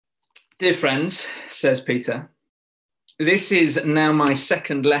Dear friends, says Peter, this is now my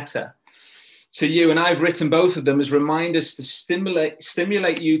second letter to you, and I've written both of them as reminders to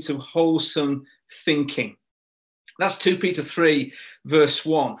stimulate you to wholesome thinking. That's 2 Peter 3, verse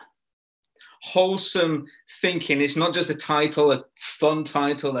 1. Wholesome thinking. It's not just a title, a fun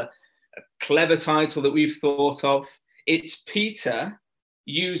title, a clever title that we've thought of. It's Peter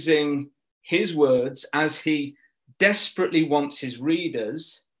using his words as he desperately wants his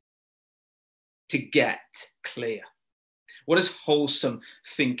readers to get clear. What does wholesome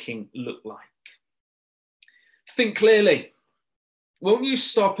thinking look like? Think clearly. Won't you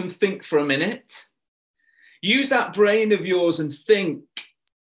stop and think for a minute? Use that brain of yours and think.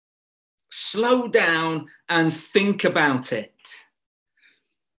 Slow down and think about it.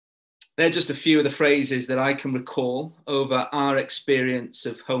 They're just a few of the phrases that I can recall over our experience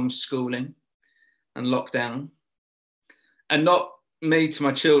of homeschooling and lockdown. And not me to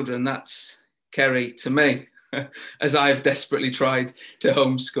my children, that's Kerry to me, as I've desperately tried to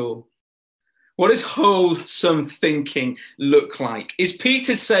homeschool. What does wholesome thinking look like? Is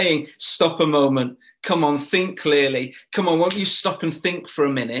Peter saying, stop a moment, come on, think clearly, come on, won't you stop and think for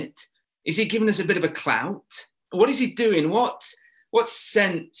a minute? Is he giving us a bit of a clout? What is he doing? What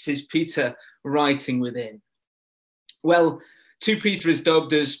sense is Peter writing within? Well, 2 Peter is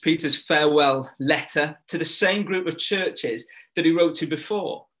dubbed as Peter's farewell letter to the same group of churches that he wrote to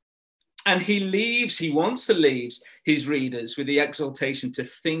before. And he wants to leave his readers with the exhortation to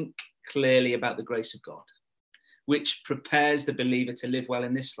think clearly about the grace of God, which prepares the believer to live well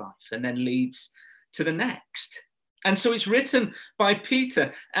in this life and then leads to the next. And so it's written by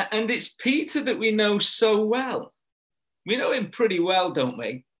Peter, and it's Peter that we know so well. We know him pretty well, don't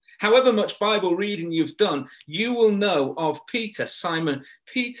we? However much Bible reading you've done, you will know of Peter, Simon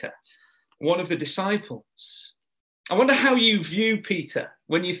Peter, one of the disciples. I wonder how you view Peter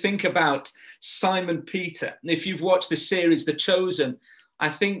when you think about Simon Peter. If you've watched the series, The Chosen, I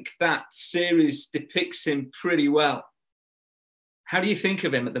think that series depicts him pretty well. How do you think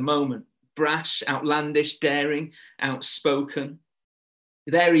of him at the moment? Brash, outlandish, daring, outspoken.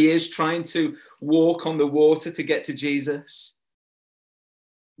 There he is trying to walk on the water to get to Jesus.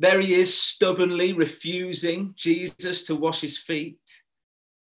 There he is stubbornly refusing Jesus to wash his feet.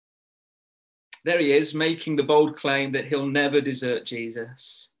 There he is making the bold claim that he'll never desert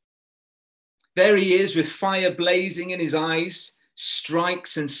Jesus. There he is with fire blazing in his eyes,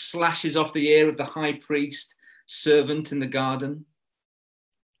 strikes and slashes off the ear of the high priest servant in the garden.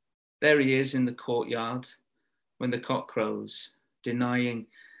 There he is in the courtyard when the cock crows, denying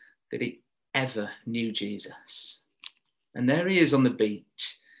that he ever knew Jesus. And there he is on the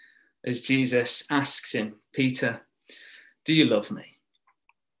beach as Jesus asks him, Peter, do you love me?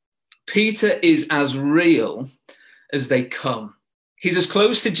 Peter is as real as they come. He's as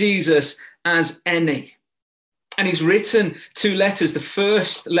close to Jesus as any. And he's written 2 letters. The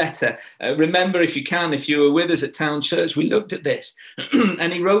first letter, remember if you can, if you were with us at Town Church, we looked at this.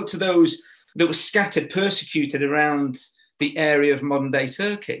 And he wrote to those that were scattered, persecuted around the area of modern day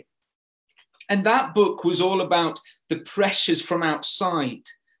Turkey. And that book was all about the pressures from outside,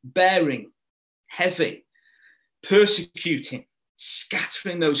 bearing, heavy, persecuting,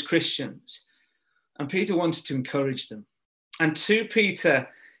 scattering those Christians. And Peter wanted to encourage them. And 2 Peter,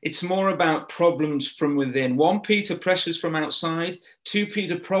 it's more about problems from within. 1 Peter, pressures from outside. 2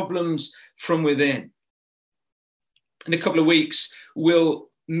 Peter, problems from within. In a couple of weeks, we'll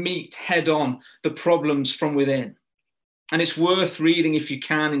meet head on the problems from within. And it's worth reading if you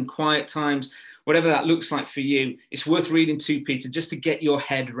can in quiet times, whatever that looks like for you. It's worth reading 2 Peter just to get your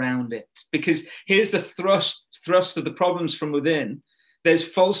head round it. Because here's the thrust of the problems from within. There's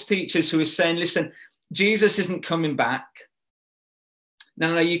false teachers who are saying, listen, Jesus isn't coming back.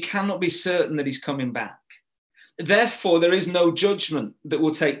 No, you cannot be certain that he's coming back. Therefore, there is no judgment that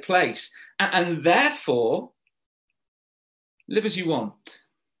will take place. And therefore, live as you want.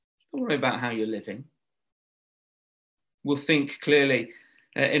 Don't worry about how you're living. We'll think clearly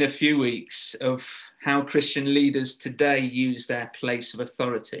in a few weeks of how Christian leaders today use their place of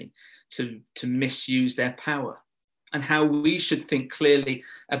authority to misuse their power, and how we should think clearly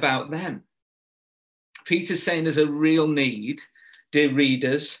about them. Peter's saying there's a real need, dear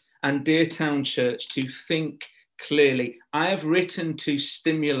readers and dear Town Church, to think clearly. I have written to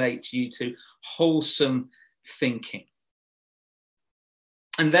stimulate you to wholesome thinking.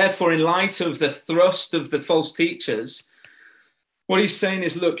 And therefore, in light of the thrust of the false teachers, what he's saying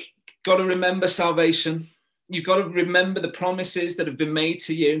is, look, you've got to remember salvation. You've got to remember the promises that have been made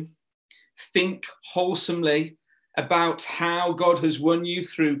to you. Think wholesomely about how God has won you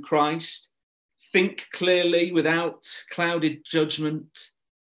through Christ. Think clearly without clouded judgment.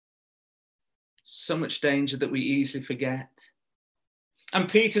 So much danger that we easily forget. And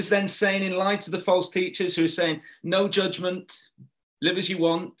Peter's then saying, in light of the false teachers who are saying, no judgment, live as you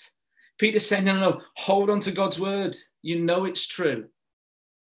want, Peter's saying, no, hold on to God's word. You know it's true.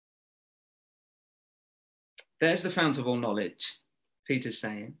 There's the fount of all knowledge, Peter's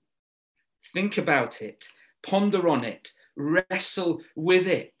saying. Think about it, ponder on it, wrestle with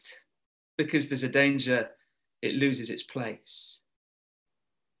it, because there's a danger it loses its place.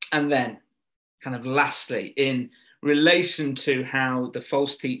 And then, kind of lastly, in relation to how the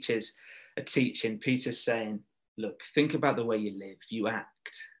false teachers are teaching, Peter's saying, look, think about the way you live, you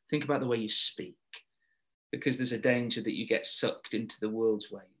act, think about the way you speak, because there's a danger that you get sucked into the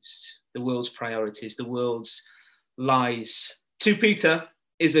world's ways, the world's priorities, the world's lies. 2 Peter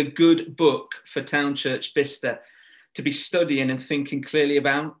is a good book for Town Church Bicester to be studying and thinking clearly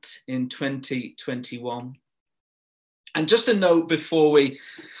about in 2021. And just a note before we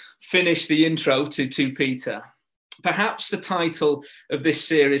finish the intro to 2 Peter, perhaps the title of this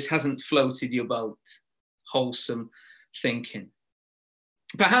series hasn't floated your boat, wholesome thinking.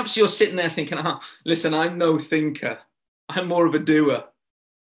 Perhaps you're sitting there thinking, listen, I'm no thinker. I'm more of a doer.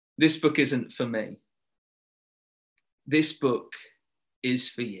 This book isn't for me. This book is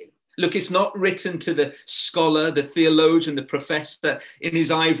for you. Look, it's not written to the scholar, the theologian, the professor in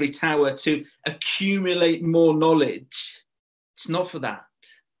his ivory tower to accumulate more knowledge. It's not for that.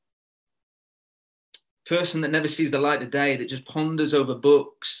 Person that never sees the light of day, that just ponders over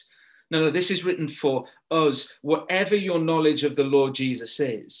books. No, this is written for us, whatever your knowledge of the Lord Jesus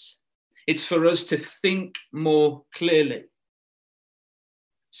is. It's for us to think more clearly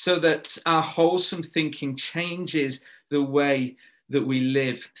so that our wholesome thinking changes the way that we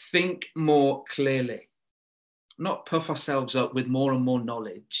live. Think more clearly, not puff ourselves up with more and more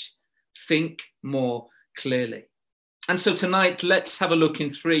knowledge. Think more clearly. And so tonight, let's have a look in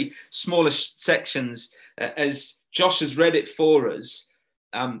 3 smaller sections as Josh has read it for us.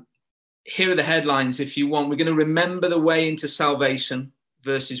 Here are the headlines if you want. We're going to remember the way into salvation,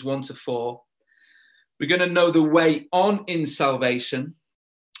 verses 1 to 4. We're going to know the way on in salvation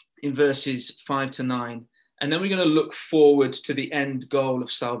in verses 5 to 9. And then we're going to look forward to the end goal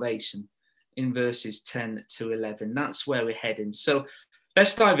of salvation in verses 10 to 11. That's where we're heading. So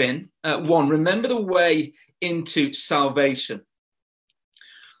let's dive in. 1, remember the way into salvation.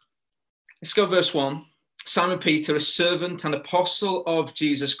 Let's go verse 1. Simon Peter, a servant and apostle of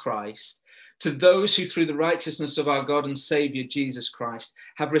Jesus Christ, to those who through the righteousness of our God and Saviour Jesus Christ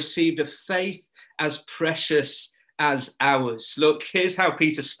have received a faith as precious as ours. Look, here's how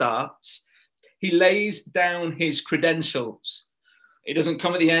Peter starts. He lays down his credentials. It doesn't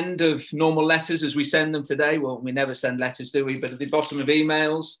come at the end of normal letters as we send them today. Well, we never send letters, do we? But at the bottom of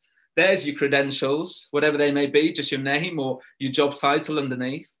emails, there's your credentials, whatever they may be, just your name or your job title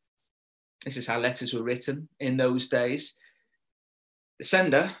underneath. This is how letters were written in those days. The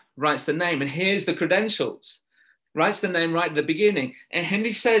sender writes the name, and here's the credentials. Writes the name right at the beginning. And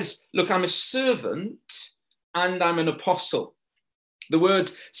he says, look, I'm a servant and I'm an apostle. The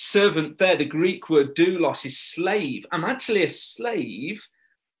word servant there, the Greek word doulos, is slave. I'm actually a slave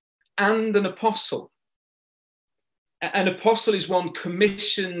and an apostle. An apostle is one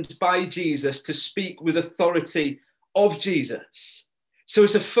commissioned by Jesus to speak with authority of Jesus. So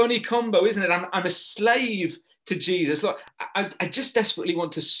it's a funny combo, isn't it? I'm a slave to Jesus. Look, I just desperately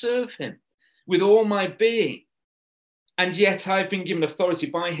want to serve him with all my being. And yet I've been given authority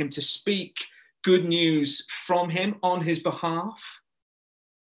by him to speak good news from him on his behalf.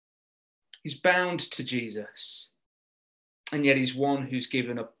 He's bound to Jesus. And yet he's one who's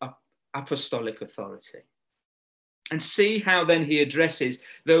given apostolic authority. And see how then he addresses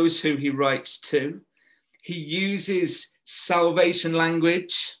those who he writes to. He uses salvation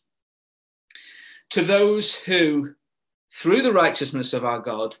language to those who, through the righteousness of our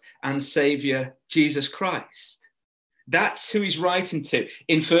God and Saviour, Jesus Christ. That's who he's writing to.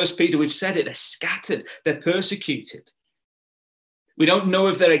 In 1 Peter, we've said it, they're scattered, they're persecuted. We don't know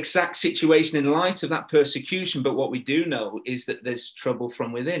of their exact situation in light of that persecution, but what we do know is that there's trouble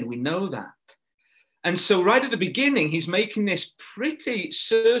from within. We know that. And so right at the beginning, he's making this pretty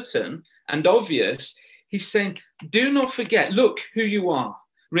certain and obvious. He's saying, do not forget, look who you are.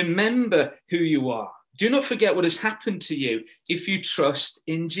 Remember who you are. Do not forget what has happened to you if you trust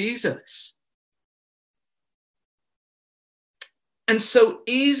in Jesus. And so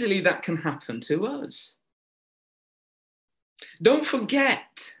easily that can happen to us. Don't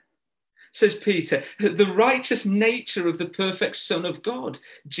forget, says Peter, the righteous nature of the perfect Son of God,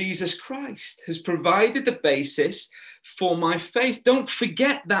 Jesus Christ, has provided the basis for my faith. Don't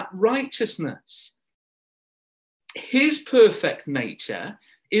forget that righteousness. His perfect nature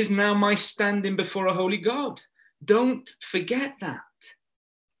is now my standing before a holy God. Don't forget that.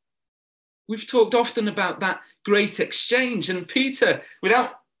 We've talked often about that great exchange, and Peter,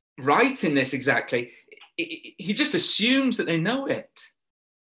 without writing this exactly, he just assumes that they know it.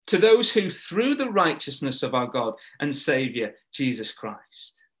 To those who, through the righteousness of our God and Saviour, Jesus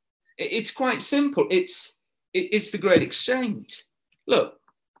Christ. It's quite simple. It's the great exchange. Look,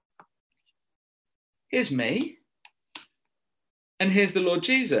 here's me, and here's the Lord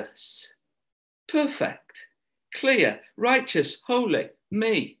Jesus. Perfect, clear, righteous, holy,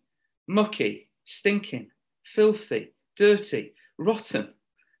 me, mucky, stinking, filthy, dirty, rotten.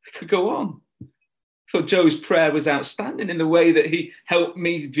 I could go on. I thought Joe's prayer was outstanding in the way that he helped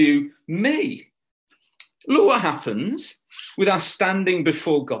me view me. Look what happens with our standing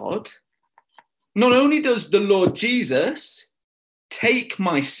before God. Not only does the Lord Jesus take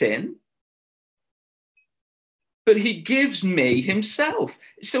my sin, but he gives me himself.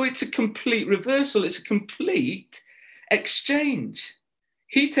 So it's a complete reversal. It's a complete exchange.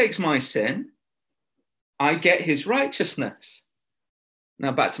 He takes my sin. I get his righteousness.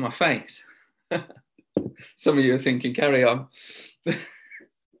 Now back to my face. Some of you are thinking, carry on.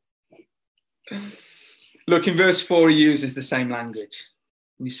 Look, in verse 4, he uses the same language.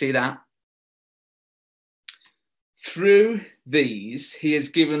 You see that? Through these, he has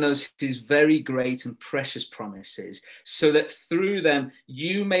given us his very great and precious promises, so that through them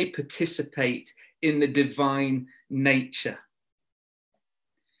you may participate in the divine nature.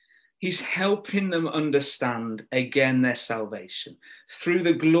 He's helping them understand again their salvation. Through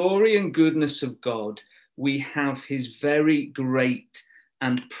the glory and goodness of God, we have his very great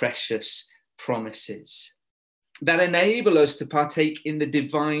and precious promises that enable us to partake in the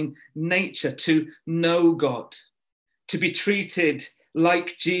divine nature, to know God, to be treated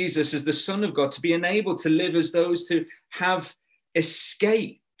like Jesus as the Son of God, to be enabled to live as those who have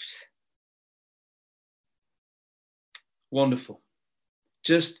escaped. Wonderful.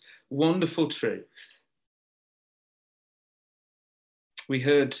 Just wonderful truth. We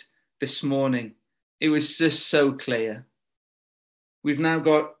heard this morning, it was just so clear. We've now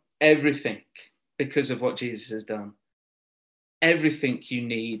got everything because of what Jesus has done. Everything you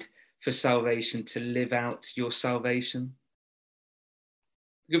need for salvation, to live out your salvation.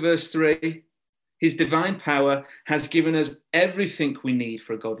 Look at verse 3. His divine power has given us everything we need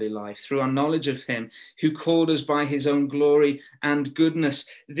for a godly life through our knowledge of him who called us by his own glory and goodness.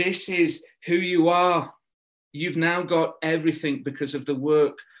 This is who you are. You've now got everything because of the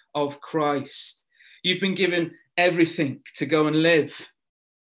work of Christ. You've been given everything to go and live.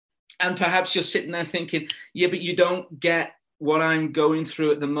 And perhaps you're sitting there thinking, yeah, but you don't get what I'm going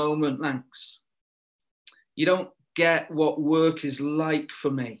through at the moment, Lanx. You don't get what work is like for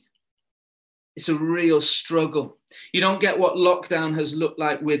me. It's a real struggle. You don't get what lockdown has looked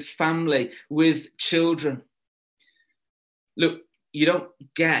like with family, with children. Look, you don't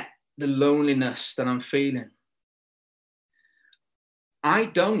get the loneliness that I'm feeling. I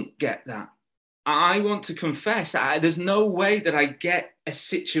don't get that. I want to confess, there's no way that I get a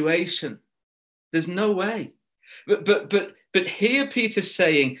situation. There's no way. But here Peter's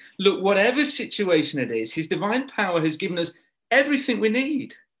saying, look, whatever situation it is, his divine power has given us everything we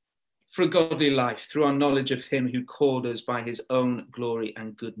need for a godly life through our knowledge of him who called us by his own glory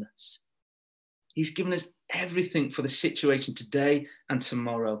and goodness. He's given us everything for the situation today and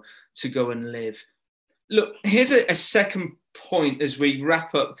tomorrow to go and live. Look, here's a second point as we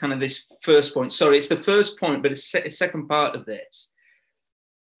wrap up kind of this first point. Sorry, it's the first point, but it's a second part of this.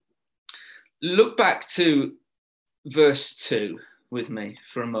 Look back to verse 2 with me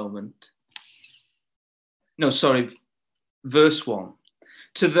for a moment. No, sorry, verse 1.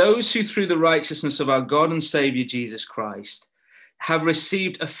 To those who through the righteousness of our God and Saviour Jesus Christ have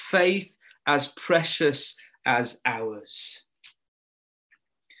received a faith as precious as ours.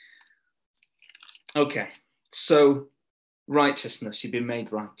 Okay, so righteousness, you've been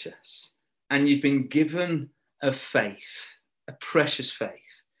made righteous, and you've been given a faith, a precious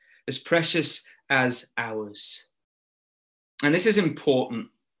faith, as precious as ours. And this is important,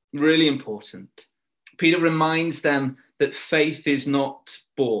 really important. Peter reminds them that faith is not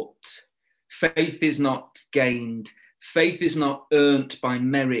bought. Faith is not gained. Faith is not earned by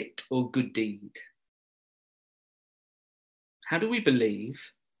merit or good deed. How do we believe?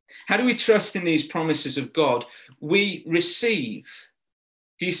 How do we trust in these promises of God? We receive.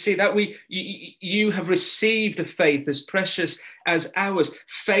 Do you see that? You have received a faith as precious as ours.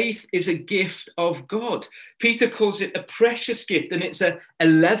 Faith is a gift of God. Peter calls it a precious gift, and it's a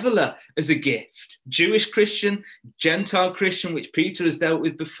leveler as a gift. Jewish Christian, Gentile Christian, which Peter has dealt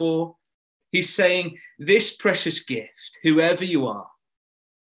with before. He's saying this precious gift, whoever you are,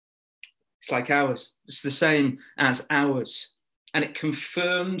 It's like ours. It's the same as ours. And it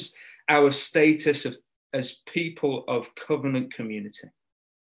confirms our status as people of covenant community.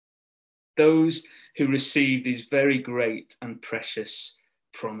 Those who receive these very great and precious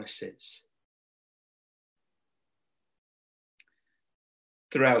promises.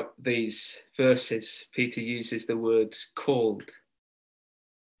 Throughout these verses, Peter uses the word called.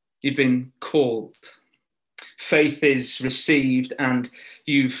 You've been called. Faith is received and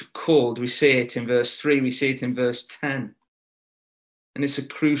you've called. We see it in verse 3, we see it in verse 10. And it's a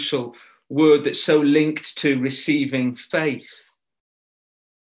crucial word that's so linked to receiving faith.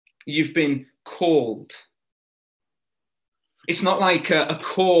 You've been called. It's not like a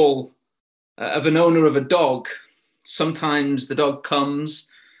call of an owner of a dog. Sometimes the dog comes,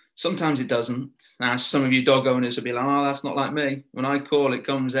 sometimes it doesn't. Now, some of you dog owners will be like, oh, that's not like me. When I call, it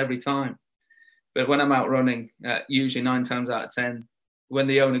comes every time. But when I'm out running, usually 9 times out of 10, when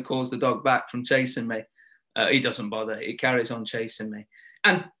the owner calls the dog back from chasing me, he doesn't bother. He carries on chasing me.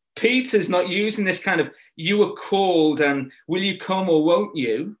 And Peter's not using this kind of, you were called and will you come or won't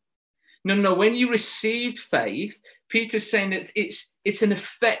you? No. When you received faith, Peter's saying that it's an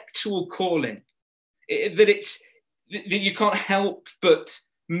effectual calling, that you can't help but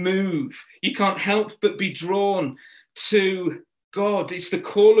move. You can't help but be drawn to God. It's the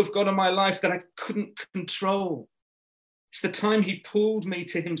call of God on my life that I couldn't control. It's the time he pulled me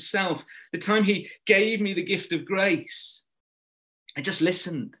to himself, the time he gave me the gift of grace. I just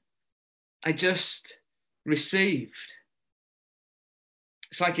listened. I just received.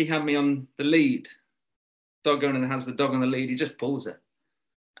 It's like he had me on the lead. Dog owner that has the dog on the lead, he just pulls it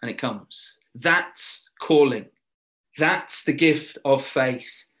and it comes. That's calling. That's the gift of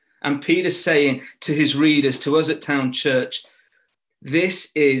faith. And Peter's saying to his readers, to us at Town Church,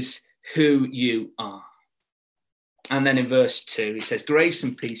 this is who you are. And then in verse 2, he says, grace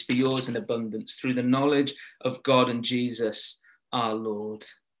and peace be yours in abundance through the knowledge of God and Jesus, our Lord.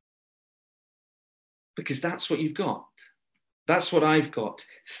 Because that's what you've got. That's what I've got.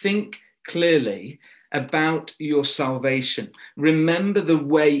 Think clearly about your salvation. Remember the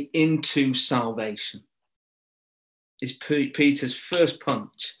way into salvation. Is Peter's first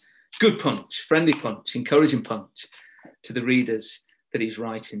punch. Good punch, friendly punch, encouraging punch to the readers that he's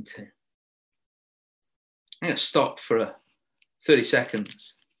writing to. I'm going to stop for 30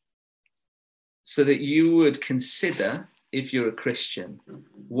 seconds so that you would consider, if you're a Christian,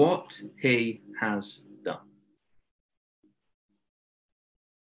 what he has done.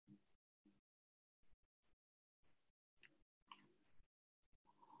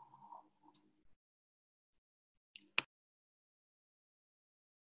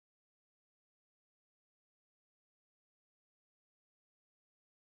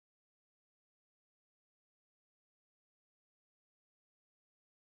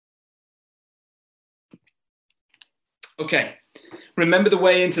 Okay, remember the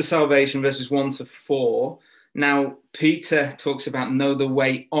way into salvation, verses 1 to 4. Now, Peter talks about know the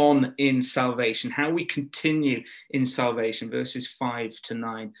way on in salvation, how we continue in salvation, verses 5 to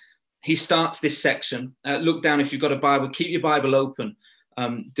 9. He starts this section. Look down if you've got a Bible. Keep your Bible open.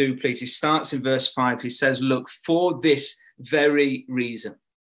 Do please. He starts in verse 5. He says, look, for this very reason,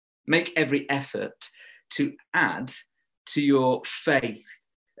 make every effort to add to your faith.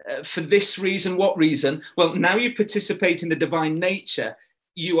 For this reason, what reason? Well, now you participate in the divine nature,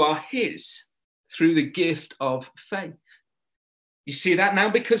 you are his through the gift of faith. You see that now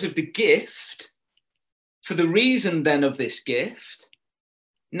because of the gift, for the reason then of this gift.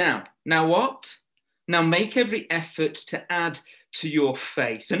 Now what? Now make every effort to add to your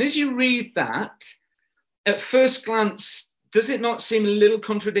faith. And as you read that, at first glance, does it not seem a little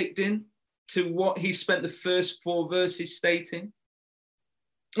contradicting to what he spent the first 4 verses stating?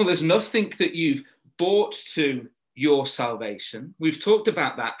 Well, there's nothing that you've brought to your salvation. We've talked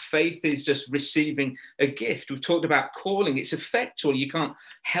about that. Faith is just receiving a gift. We've talked about calling. It's effectual. You can't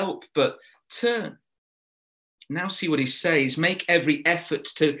help but turn. Now see what he says. Make every effort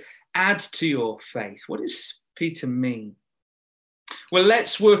to add to your faith. What does Peter mean? Well,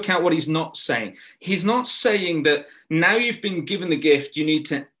 let's work out what he's not saying. He's not saying that now you've been given the gift, you need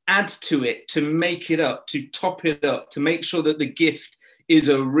to add to it, to make it up, to top it up, to make sure that the gift is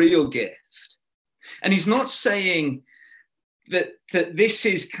a real gift. And he's not saying that this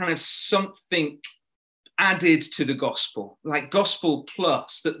is kind of something added to the gospel, like gospel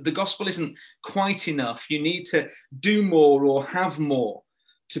plus, that the gospel isn't quite enough. You need to do more or have more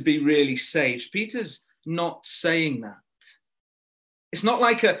to be really saved. Peter's not saying that. It's not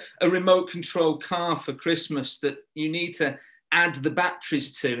like a remote control car for Christmas that you need to add the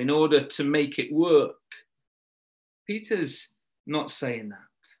batteries to in order to make it work. Peter's not saying that.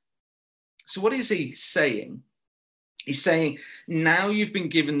 So what is he saying? He's saying, now you've been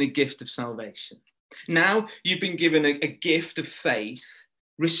given the gift of salvation. Now you've been given a gift of faith.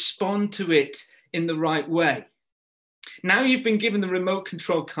 Respond to it in the right way. Now you've been given the remote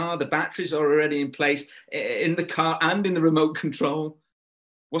control car. The batteries are already in place in the car and in the remote control.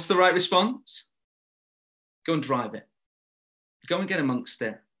 What's the right response? Go and drive it. Go and get amongst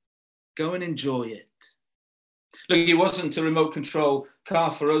it. Go and enjoy it. Look, it wasn't a remote control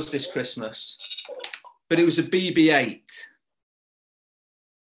car for us this Christmas, but it was a BB-8.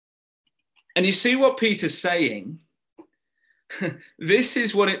 And you see what Peter's saying? This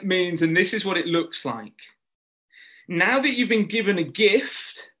is what it means, and this is what it looks like. Now that you've been given a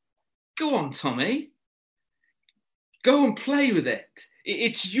gift, go on, Tommy. Go and play with it.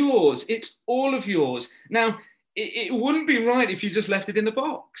 It's yours. It's all of yours. Now, it wouldn't be right if you just left it in the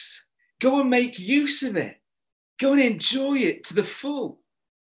box. Go and make use of it. Go and enjoy it to the full.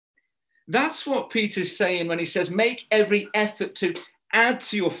 That's what Peter's saying when he says, make every effort to add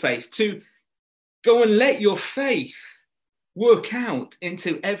to your faith, to go and let your faith work out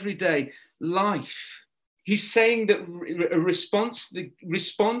into everyday life. He's saying that respond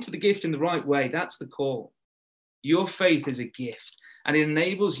to the gift in the right way. That's the call. Your faith is a gift, and it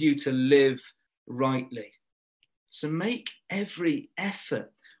enables you to live rightly. So make every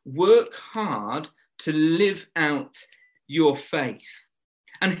effort. Work hard to live out your faith.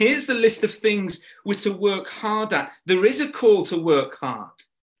 And here's the list of things we're to work hard at. There is a call to work hard.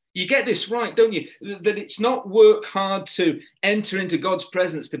 You get this right, don't you? That it's not work hard to enter into God's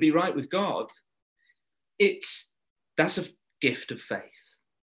presence to be right with God. That's a gift of faith.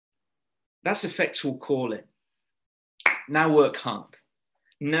 That's effectual calling. Now work hard.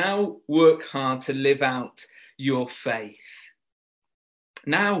 Now work hard to live out your faith.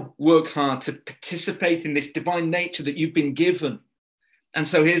 Now work hard to participate in this divine nature that you've been given. And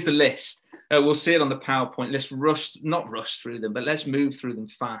so here's the list. We'll see it on the PowerPoint. Let's not rush through them, but let's move through them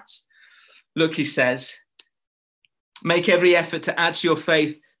fast. Look, he says, make every effort to add to your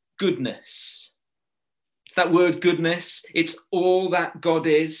faith goodness. That word goodness, it's all that God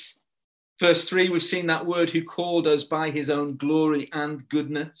is. Verse 3, we've seen that word, who called us by his own glory and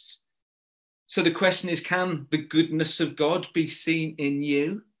goodness. So the question is, can the goodness of God be seen in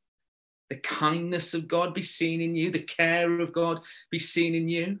you? The kindness of God be seen in you? The care of God be seen in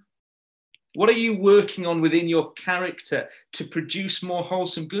you? What are you working on within your character to produce more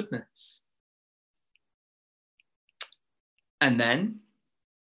wholesome goodness? And then,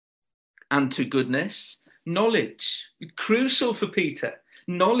 and to goodness, knowledge. Crucial for Peter.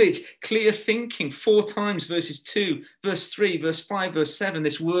 Knowledge, clear thinking. 4 times, verses 2, verse 3, verse 5, verse 7,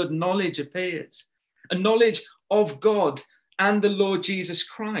 this word knowledge appears. A knowledge of God and the Lord Jesus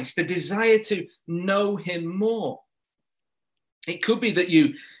Christ. A desire to know him more. It could be that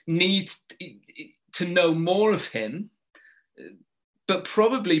you need to know more of him, but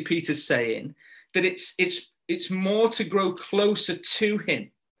probably Peter's saying that it's more to grow closer to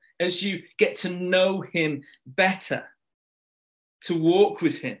him as you get to know him better, to walk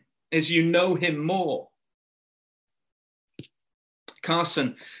with him as you know him more.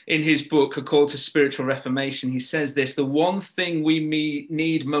 Carson, in his book, A Call to Spiritual Reformation, he says this: the one thing we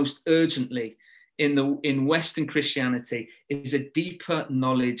need most urgently in Western Christianity is a deeper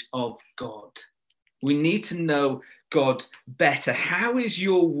knowledge of God. We need to know God better. How is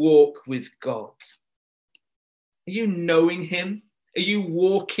your walk with God? Are you knowing him? Are you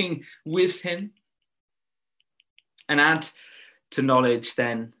walking with him? And add to knowledge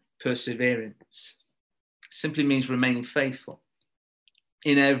then perseverance. Simply means remaining faithful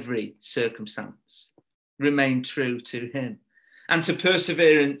in every circumstance. Remain true to him. And to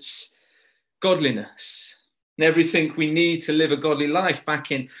perseverance, godliness. And everything we need to live a godly life.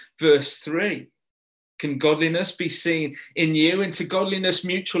 Back in verse 3. Can godliness be seen in you? And to godliness,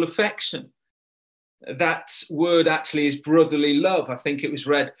 mutual affection. That word actually is brotherly love. I think it was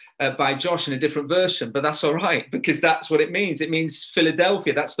read by Josh in a different version, but that's all right, because that's what it means. It means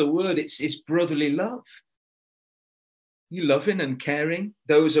Philadelphia. That's the word. It's brotherly love. You loving and caring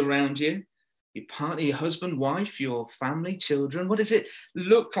those around you, your partner, your husband, wife, your family, children. What does it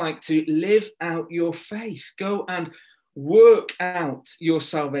look like to live out your faith? Go and work out your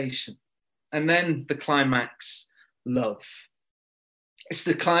salvation. And then the climax, love. It's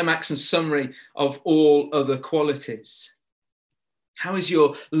the climax and summary of all other qualities. How is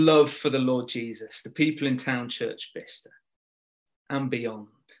your love for the Lord Jesus, the people in Town Church Bicester and beyond?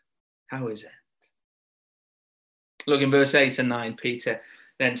 How is it? Look, in verse 8 and 9, Peter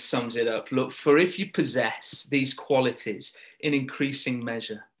then sums it up. Look, for if you possess these qualities in increasing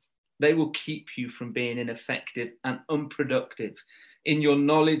measure, they will keep you from being ineffective and unproductive in your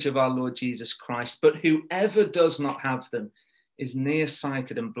knowledge of our Lord Jesus Christ. But whoever does not have them is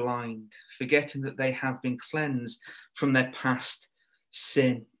nearsighted and blind, forgetting that they have been cleansed from their past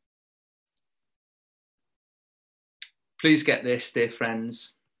sin. Please get this, dear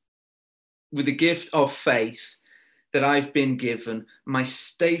friends. With the gift of faith that I've been given, my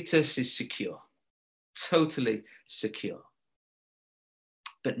status is secure, totally secure.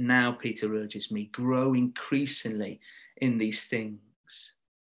 But now, Peter urges me, grow increasingly in these things.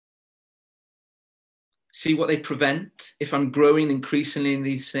 See what they prevent if I'm growing increasingly in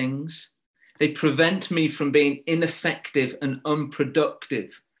these things? They prevent me from being ineffective and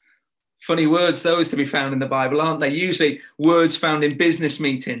unproductive. Funny words, those to be found in the Bible, aren't they? Usually words found in business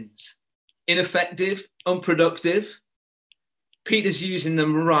meetings. Ineffective, unproductive. Peter's using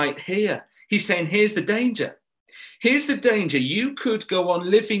them right here. He's saying, here's the danger. Here's the danger. You could go on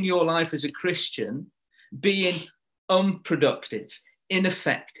living your life as a Christian, being unproductive,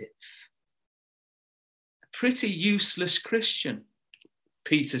 ineffective. A pretty useless Christian,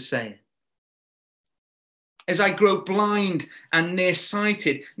 Peter's saying. As I grow blind and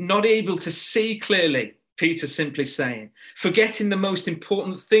nearsighted, not able to see clearly, Peter's simply saying, forgetting the most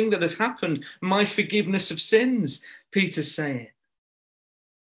important thing that has happened, my forgiveness of sins, Peter's saying.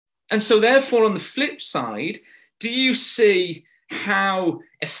 And so therefore, on the flip side, do you see how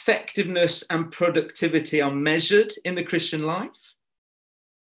effectiveness and productivity are measured in the Christian life?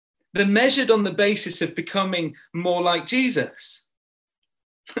 They're measured on the basis of becoming more like Jesus.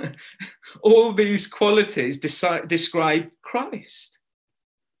 All these qualities describe Christ.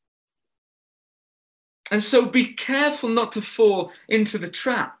 And so be careful not to fall into the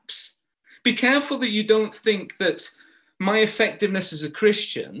traps. Be careful that you don't think that my effectiveness as a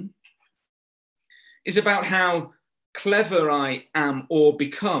Christian is about how clever I am or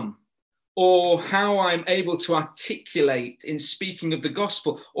become, or how I'm able to articulate in speaking of the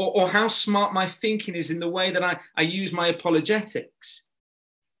gospel, or how smart my thinking is in the way that I use my apologetics.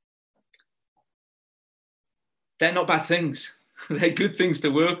 They're not bad things. They're good things to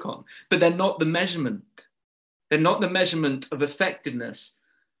work on, but they're not the measurement. They're not the measurement of effectiveness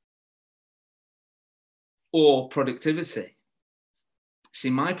or productivity. See,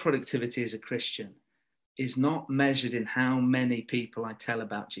 my productivity as a Christian is not measured in how many people I tell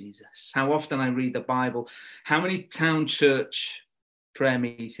about Jesus, how often I read the Bible, how many town church prayer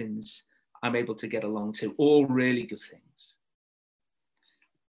meetings I'm able to get along to, all really good things.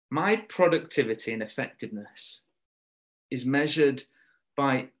 My productivity and effectiveness is measured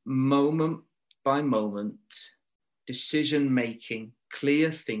by moment decision making,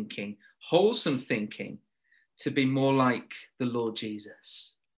 clear thinking, wholesome thinking to be more like the Lord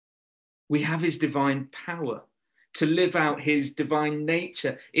Jesus. We have his divine power to live out his divine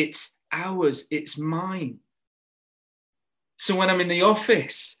nature. It's ours, it's mine. So when I'm in the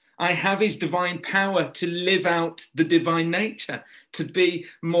office, I have his divine power to live out the divine nature, to be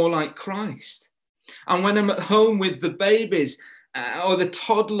more like Christ. And when I'm at home with the babies or the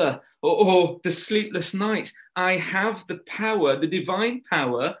toddler or the sleepless nights, I have the power, the divine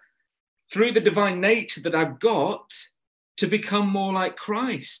power, through the divine nature that I've got, to become more like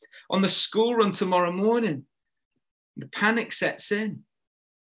Christ. On the school run tomorrow morning, the panic sets in.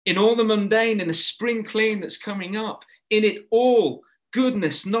 In all the mundane, in the spring clean that's coming up, in it all,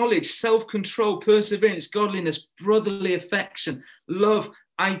 goodness, knowledge, self-control, perseverance, godliness, brotherly affection, love,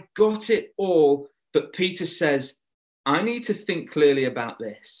 I got it all. But Peter says, I need to think clearly about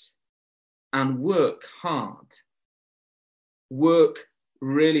this and work hard. Work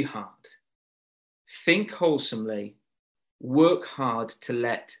really hard. Think wholesomely. Work hard to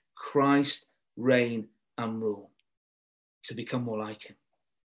let Christ reign and rule, to become more like him.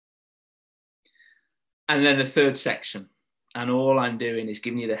 And then the third section, and all I'm doing is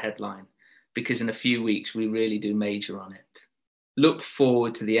giving you the headline, because in a few weeks we really do major on it. Look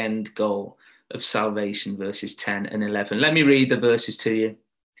forward to the end goal of salvation, verses 10 and 11. Let me read the verses to you.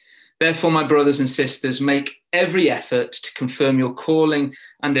 Therefore, my brothers and sisters, make every effort to confirm your calling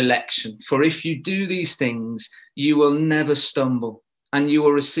and election. For if you do these things, you will never stumble, and you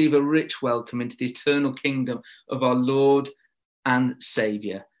will receive a rich welcome into the eternal kingdom of our Lord and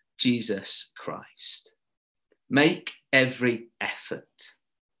Saviour, Jesus Christ. Make every effort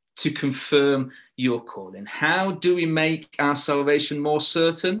to confirm your calling. How do we make our salvation more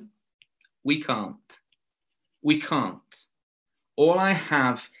certain? We can't. We can't. All I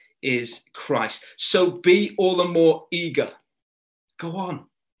have is Christ. So be all the more eager. Go on.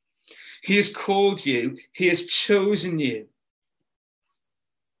 He has called you. He has chosen you.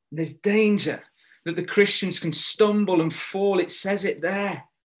 There's danger that the Christians can stumble and fall. It says it there.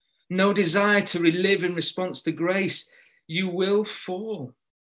 No desire to relive in response to grace. You will fall,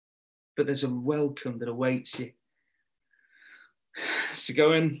 but there's a welcome that awaits you. So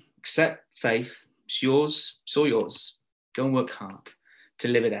go and accept faith. It's yours, it's all yours. Go and work hard to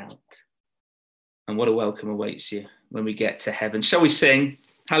live it out. And what a welcome awaits you when we get to heaven. Shall we sing?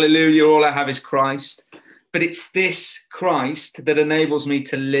 Hallelujah, all I have is Christ. But it's this Christ that enables me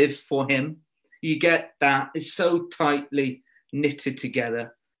to live for him. You get that? It's so tightly knitted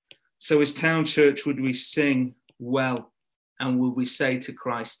together. So as Town Church, would we sing well? And would we say to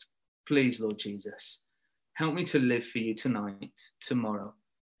Christ, please, Lord Jesus, help me to live for you tonight, tomorrow,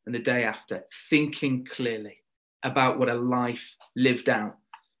 and the day after, thinking clearly about what a life lived out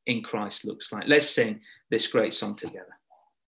in Christ looks like. Let's sing this great song together.